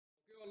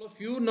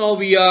Few now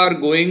we are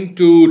going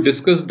to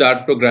discuss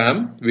that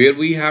program where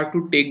we have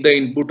to take the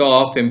input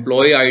of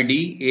employee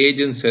ID, age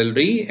and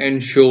salary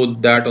and show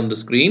that on the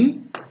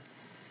screen.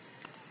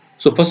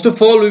 So first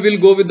of all we will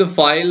go with the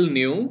file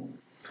new.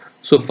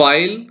 So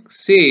file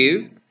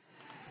save,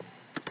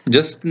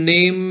 just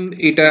name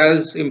it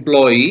as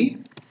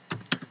employee.c.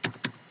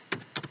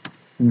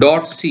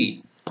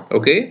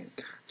 Okay.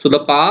 So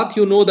the path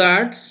you know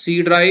that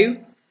C drive,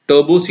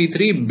 turbo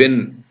C3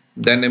 bin,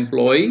 then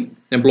employee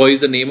is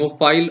the name of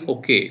file.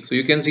 Okay, so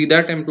you can see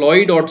that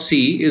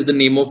employee.c is the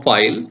name of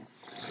file.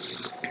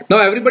 Now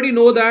everybody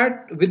know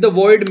that with the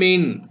void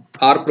main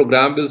our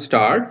program will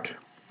start.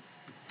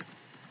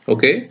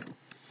 Okay,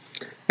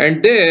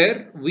 and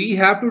there we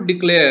have to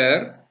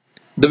declare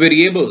the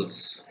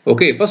variables.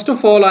 Okay, first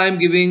of all I am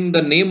giving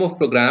the name of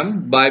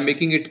program by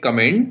making it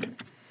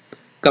comment.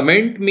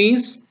 Comment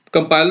means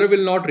compiler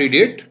will not read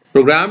it.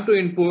 Program to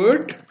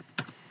input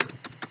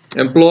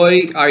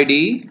employee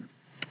ID,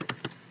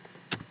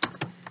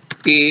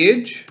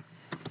 age,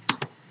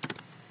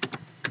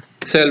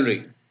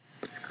 salary.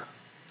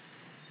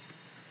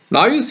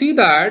 Now you see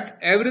that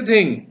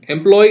everything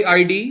employee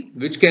ID,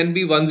 which can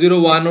be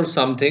 101 or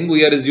something,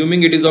 we are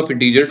assuming it is of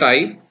integer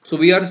type. So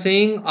we are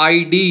saying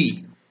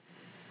ID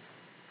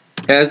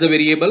as the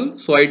variable.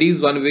 So ID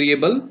is one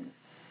variable.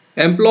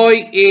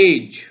 Employee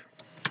age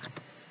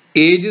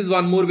is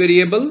one more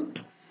variable,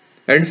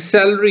 and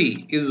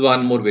salary is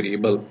one more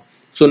variable.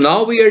 So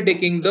now we are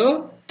taking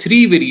the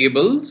three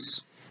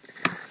variables.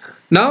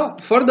 Now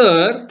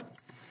further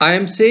I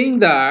am saying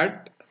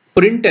that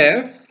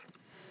printf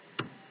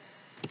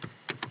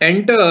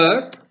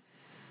enter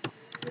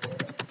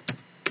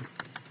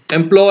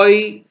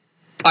employee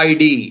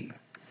ID,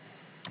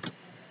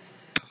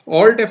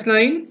 alt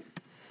F9,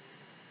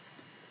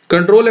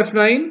 control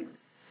F9,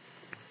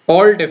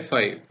 alt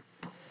F5,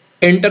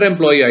 enter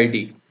employee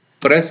ID,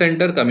 press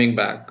enter, coming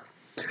back.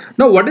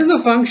 Now what is the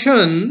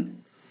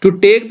function to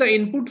take the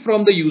input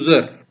from the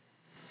user?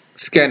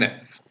 Scanf.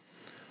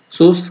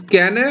 So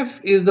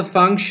scanf is the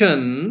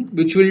function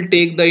which will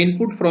take the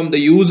input from the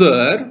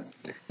user,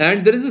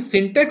 and there is a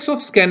syntax of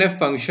scanf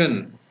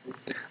function.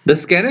 The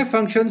scanf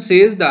function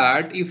says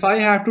that if I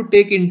have to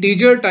take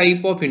integer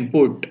type of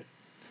input,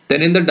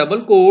 then in the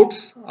double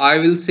quotes I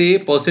will say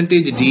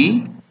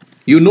 %d.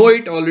 You know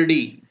it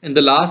already. In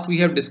the last we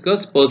have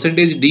discussed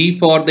 %d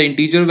for the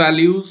integer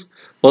values,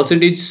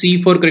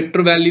 %c for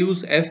character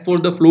values, f for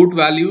the float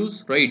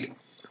values, right?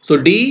 So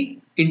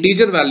d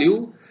integer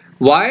value.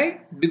 Why?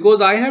 Because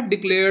I have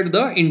declared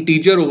the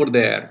integer over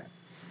there.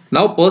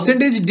 Now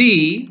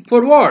 %d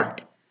for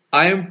what?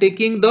 I am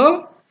taking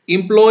the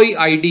employee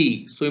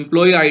ID. So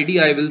employee ID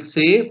I will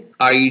say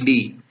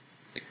ID.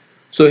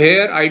 So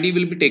here ID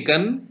will be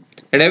taken,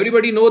 and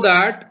everybody know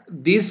that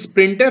this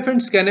printf and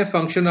scanf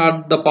function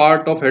are the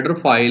part of header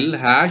file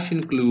hash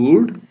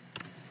include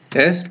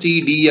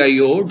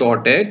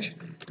stdio.h.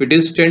 It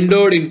is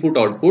standard input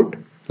output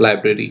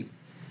library.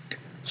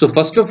 So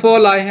first of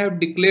all I have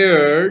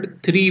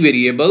declared three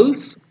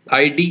variables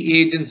ID,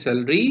 age and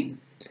salary.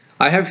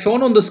 I have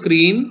shown on the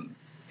screen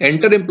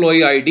enter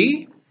employee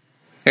ID,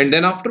 and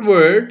then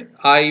afterward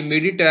I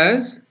made it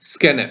as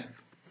scanf.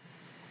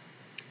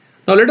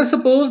 Now let us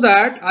suppose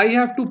that I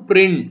have to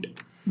print.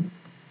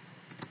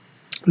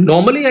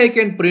 Normally I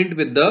can print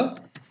with the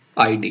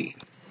ID.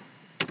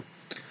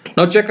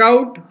 Now check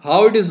out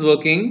how it is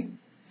working.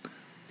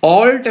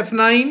 Alt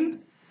F9,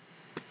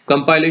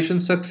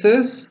 compilation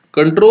success.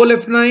 Control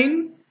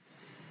F9,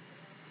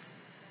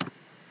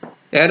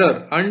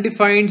 error,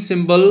 undefined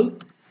symbol,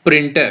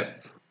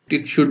 printf.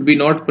 It should be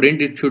not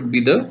print, it should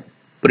be the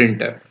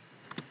printf.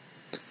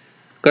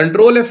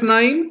 Control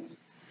F9,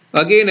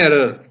 again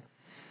error.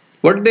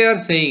 What they are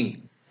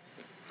saying?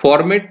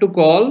 Format to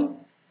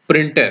call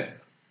printf.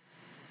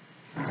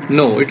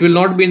 No, it will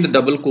not be in the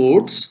double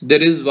quotes.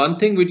 There is one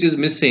thing which is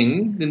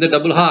missing in the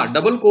double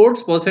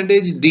quotes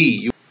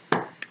 %d.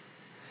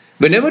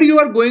 Whenever you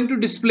are going to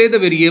display the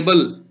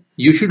variable,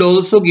 you should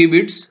also give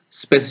its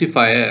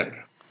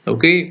specifier.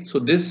 Okay, so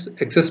this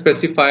access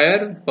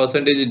specifier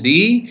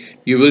 %d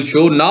you will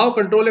show. Now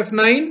control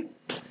F9,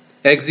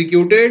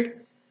 executed,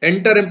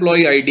 enter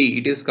employee ID.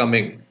 It is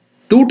coming.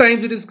 Two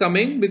times it is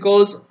coming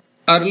because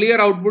earlier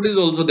output is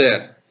also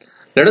there.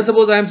 Let us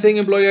suppose I am saying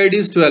employee ID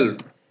is 12.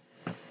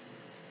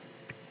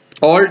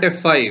 Alt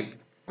F5,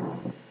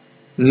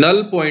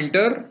 null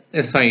pointer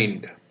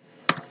assigned.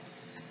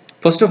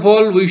 First of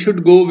all we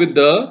should go with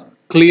the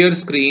clear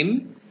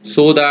screen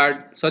so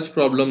that such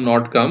problem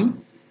not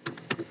come.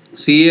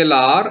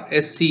 CLR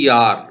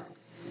SCR,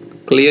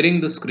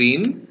 clearing the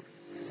screen.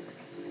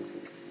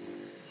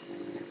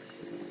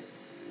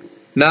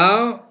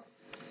 Now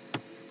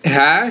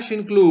hash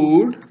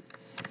include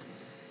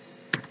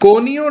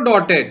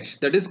conio.h,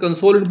 that is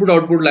console input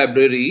output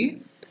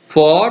library,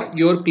 for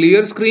your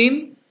clear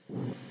screen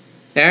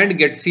and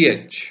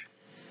getch.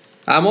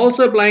 I am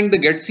also applying the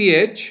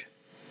getch.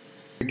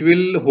 It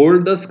will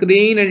hold the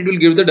screen and it will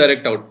give the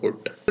direct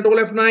output. Control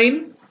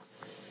F9,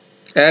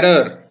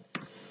 error,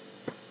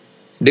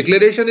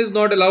 declaration is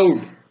not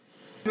allowed.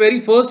 Very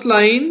first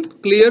line,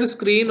 clear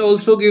screen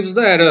also gives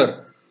the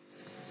error.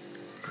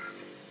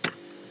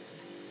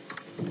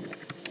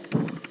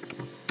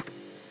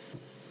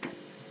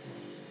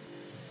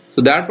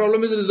 So that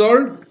problem is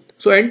resolved.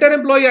 So enter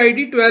employee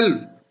ID 12.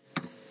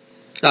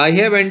 I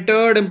have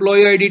entered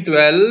employee ID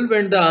 12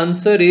 and the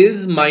answer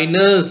is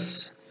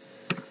minus.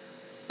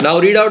 Now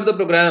read out the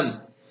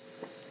program.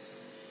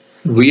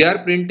 We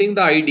are printing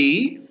the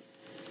ID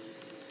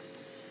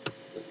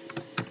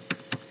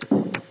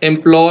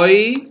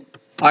employee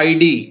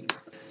ID.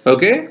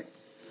 Okay.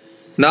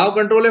 Now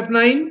control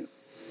F9.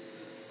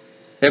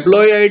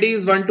 Employee ID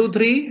is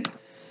 123.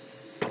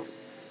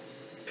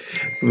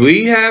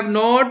 We have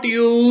not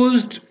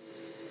used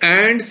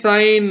and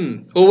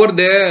sign over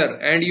there,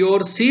 and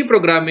your C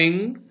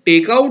programming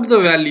take out the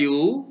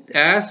value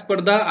as per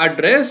the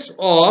address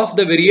of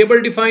the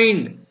variable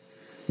defined.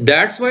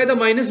 That's why the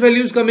minus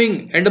value is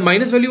coming, and the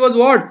minus value was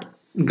what?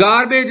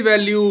 Garbage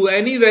value,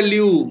 any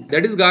value,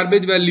 that is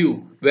garbage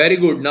value. Very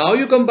good. Now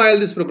you compile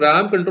this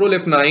program, control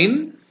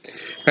F9,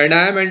 and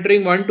I am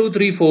entering 1 2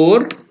 3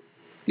 4.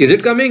 Is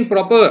it coming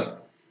proper?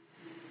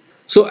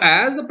 So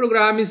as the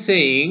program is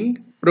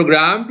saying,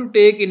 program to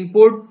take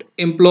input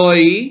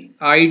employee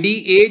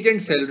ID, age and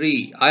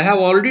salary. I have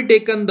already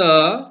taken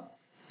the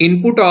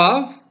input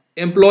of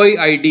employee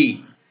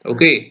ID.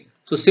 Okay.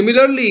 So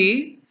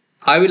similarly,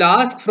 I will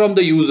ask from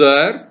the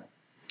user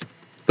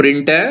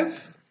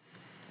printf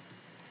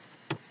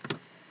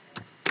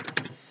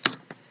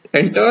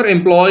enter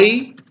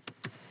employee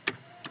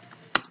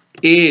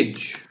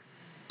age.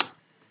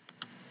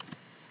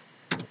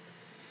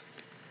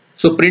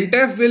 So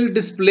printf will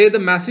display the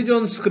message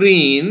on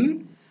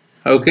screen.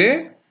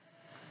 Okay.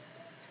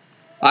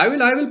 I will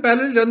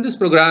parallelly run this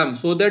program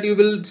so that you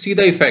will see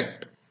the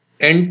effect.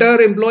 Enter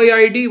employee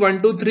ID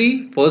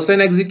 123, first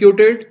line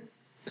executed.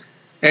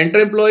 Enter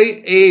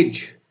employee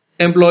age,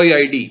 employee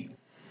ID.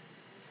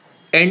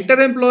 Enter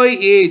employee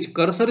age,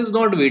 cursor is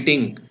not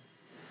waiting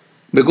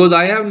because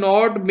I have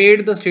not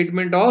made the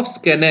statement of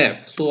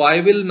scanf. So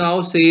I will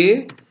now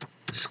say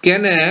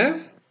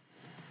scanf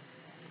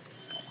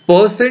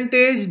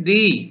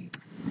 %d.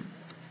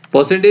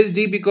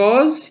 %d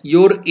because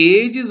your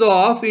age is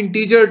of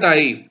integer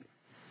type,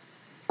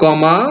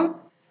 comma,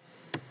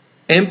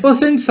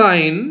 ampersand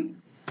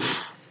sign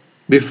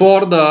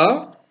before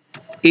the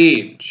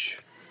age.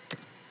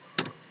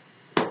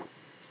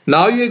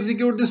 Now you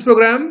execute this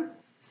program,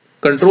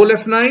 control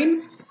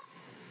F9,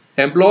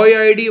 employee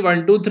ID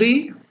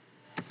 123,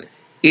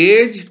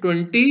 age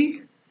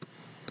 20,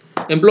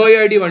 employee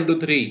ID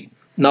 123.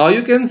 Now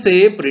you can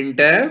say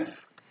printf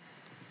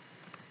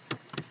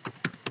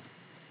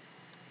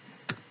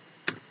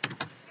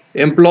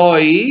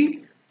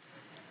employee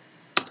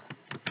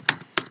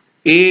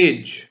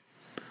age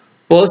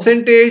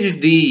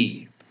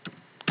 %d,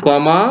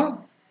 comma,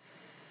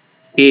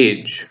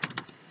 age.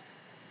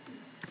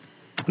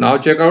 Now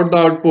check out the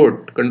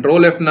output. Control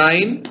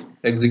F9,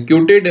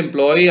 executed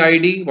employee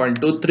ID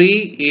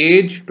 123,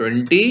 age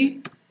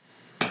 20,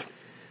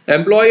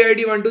 employee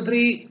ID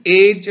 123,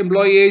 age,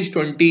 employee age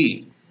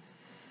 20.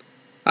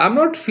 I'm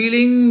not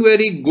feeling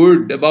very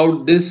good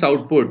about this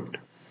output.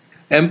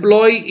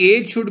 Employee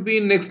age should be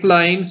in next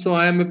line, so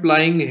I am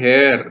applying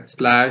here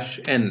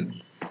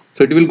 /n.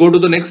 So it will go to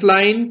the next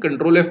line,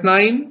 control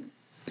F9,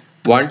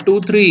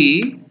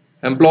 123,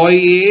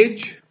 employee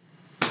age.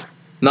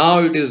 Now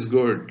it is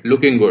good,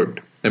 looking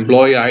good.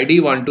 Employee ID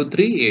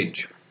 123,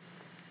 age.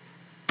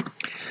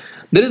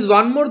 There is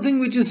one more thing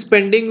which is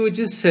pending, which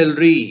is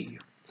salary.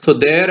 So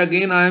there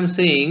again I am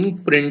saying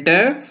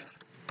printf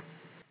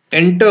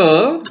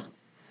enter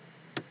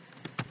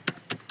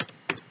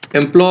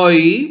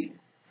employee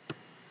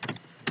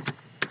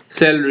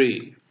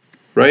salary,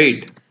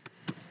 right?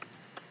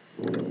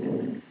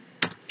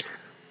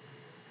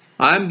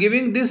 I am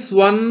giving this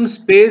one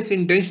space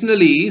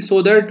intentionally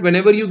so that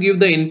whenever you give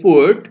the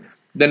input,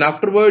 then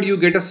afterward you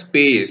get a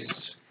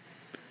space.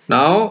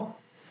 Now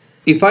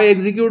if I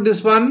execute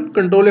this one,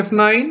 control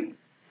F9,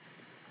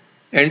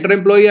 enter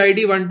employee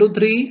ID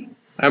 123,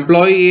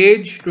 employee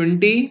age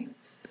 20,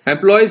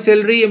 employee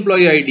salary,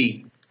 employee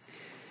ID.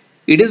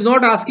 It is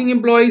not asking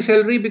employee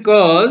salary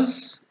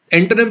because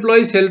enter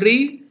employee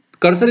salary,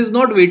 cursor is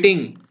not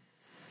waiting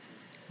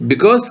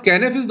because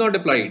scanf is not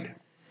applied.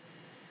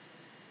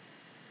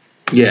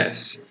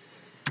 Yes,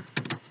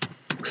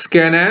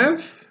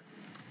 scanf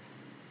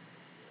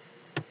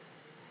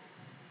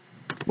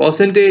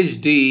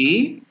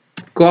 %d,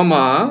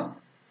 comma,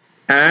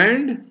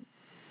 and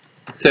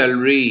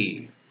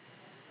salary.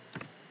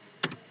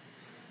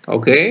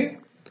 Okay,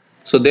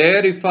 so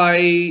there if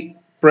I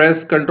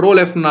press control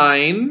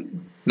F9,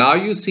 now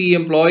you see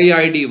employee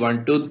ID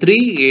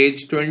 123,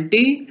 age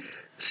 20,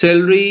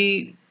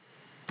 salary,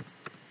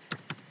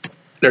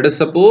 let us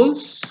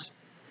suppose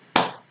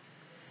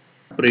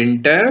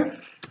printf,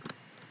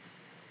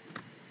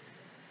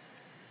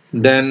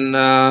 then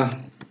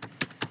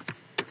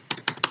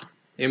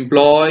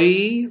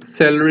employee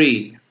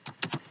salary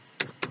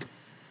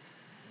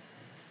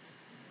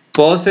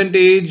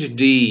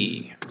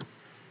 %d,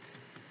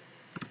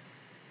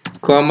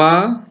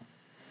 comma,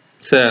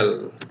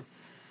 cell.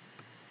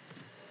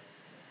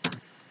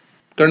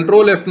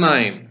 Control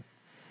F9.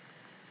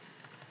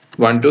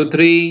 1, 2,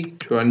 3,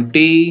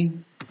 20.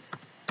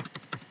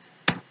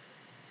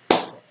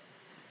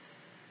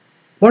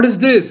 What is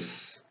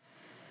this?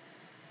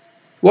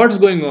 What's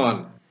going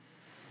on?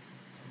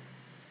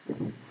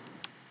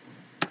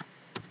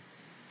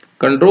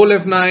 Control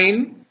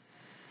F9.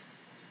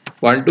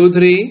 1, 2,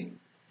 3,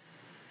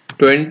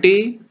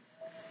 20.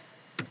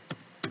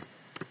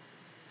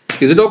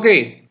 Is it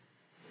okay?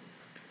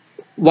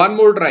 One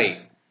more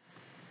try.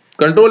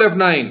 Control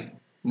F9.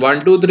 1,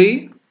 2,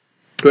 3,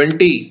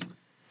 20.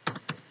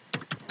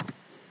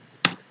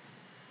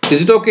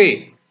 Is it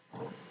okay?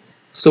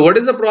 So what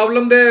is the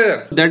problem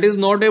there? That is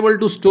not able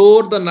to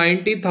store the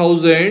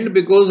 90,000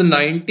 because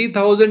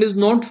 90,000 is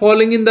not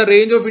falling in the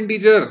range of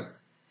integer.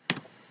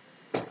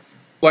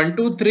 1,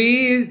 2,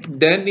 3,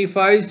 then if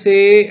I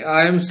say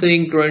I am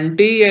saying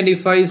 20 and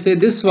if I say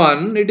this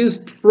one, it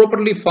is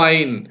properly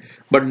fine.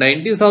 But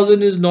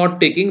 90,000 is not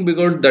taking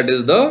because that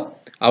is the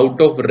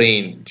out of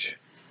range.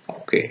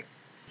 Okay.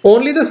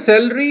 Only the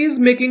salary is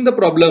making the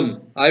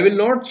problem. I will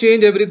not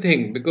change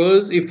everything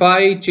because if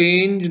I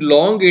change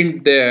long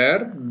int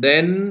there,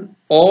 then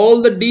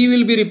all the D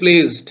will be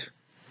replaced.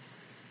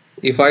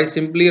 If I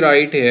simply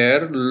write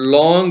here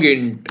long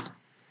int,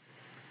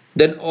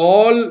 then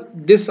all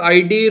this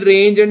ID,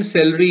 range and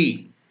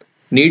salary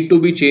need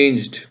to be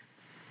changed.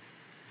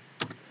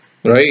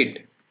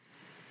 Right?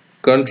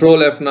 Control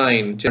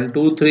F9, 1,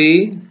 2,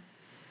 3,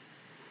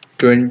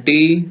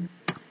 20.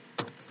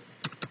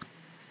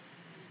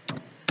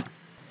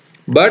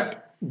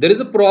 But there is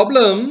a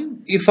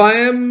problem if I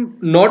am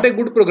not a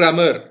good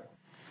programmer.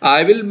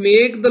 I will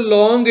make the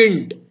long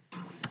int,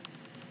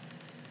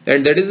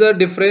 and that is a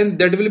difference.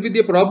 That will be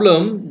the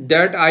problem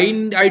that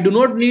I do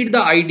not need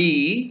the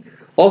ID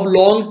of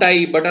long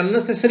type, but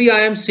unnecessary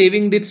I am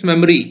saving this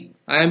memory.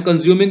 I am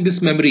consuming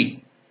this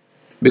memory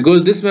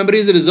because this memory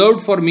is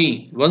reserved for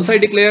me. Once I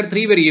declare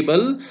 3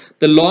 variable,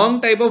 the long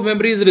type of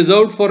memory is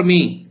reserved for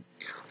me.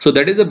 So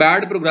that is a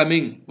bad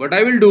programming. What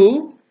I will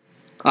do,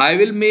 I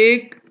will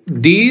make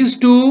these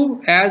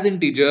two as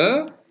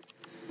integer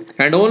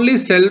and only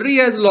salary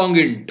as long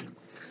int,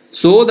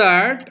 so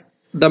that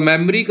the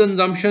memory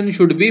consumption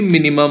should be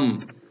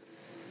minimum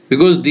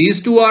because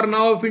these two are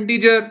now of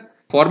integer.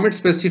 Format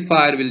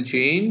specifier will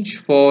change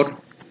for,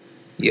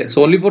 yes,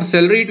 only for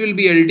salary it will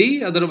be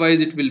LD, otherwise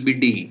it will be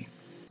D.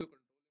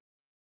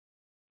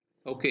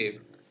 Okay,